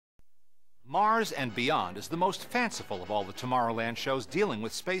Mars and Beyond is the most fanciful of all the Tomorrowland shows dealing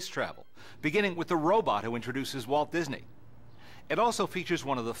with space travel, beginning with the robot who introduces Walt Disney. It also features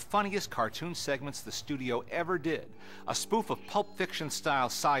one of the funniest cartoon segments the studio ever did, a spoof of Pulp Fiction-style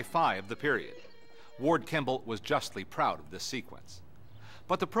sci-fi of the period. Ward Kimball was justly proud of this sequence.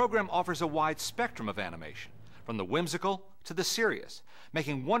 But the program offers a wide spectrum of animation, from the whimsical to the serious,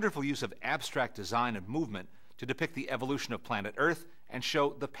 making wonderful use of abstract design and movement to depict the evolution of planet Earth and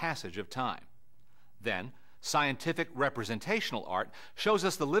show the passage of time. Then, scientific representational art shows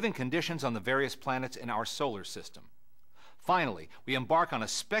us the living conditions on the various planets in our solar system. Finally, we embark on a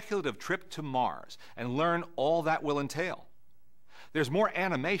speculative trip to Mars and learn all that will entail. There's more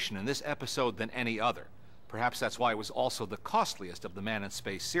animation in this episode than any other. Perhaps that's why it was also the costliest of the Man in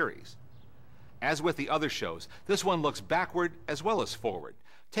Space series. As with the other shows, this one looks backward as well as forward,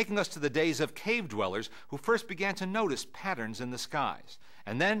 taking us to the days of cave dwellers who first began to notice patterns in the skies,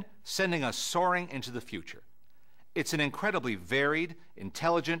 and then sending us soaring into the future. It's an incredibly varied,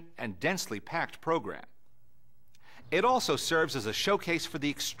 intelligent, and densely packed program. It also serves as a showcase for the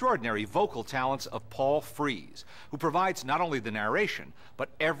extraordinary vocal talents of Paul Frees, who provides not only the narration, but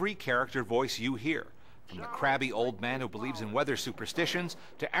every character voice you hear, from the crabby old man who believes in weather superstitions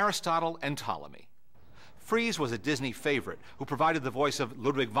to Aristotle and Ptolemy. Frees was a Disney favorite who provided the voice of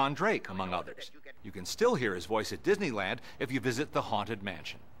Ludwig von Drake, among others. You can still hear his voice at Disneyland if you visit the Haunted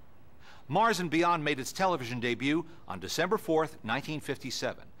Mansion. Mars and Beyond made its television debut on December 4th,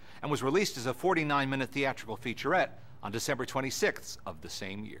 1957, and was released as a 49-minute theatrical featurette on December 26th of the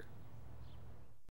same year.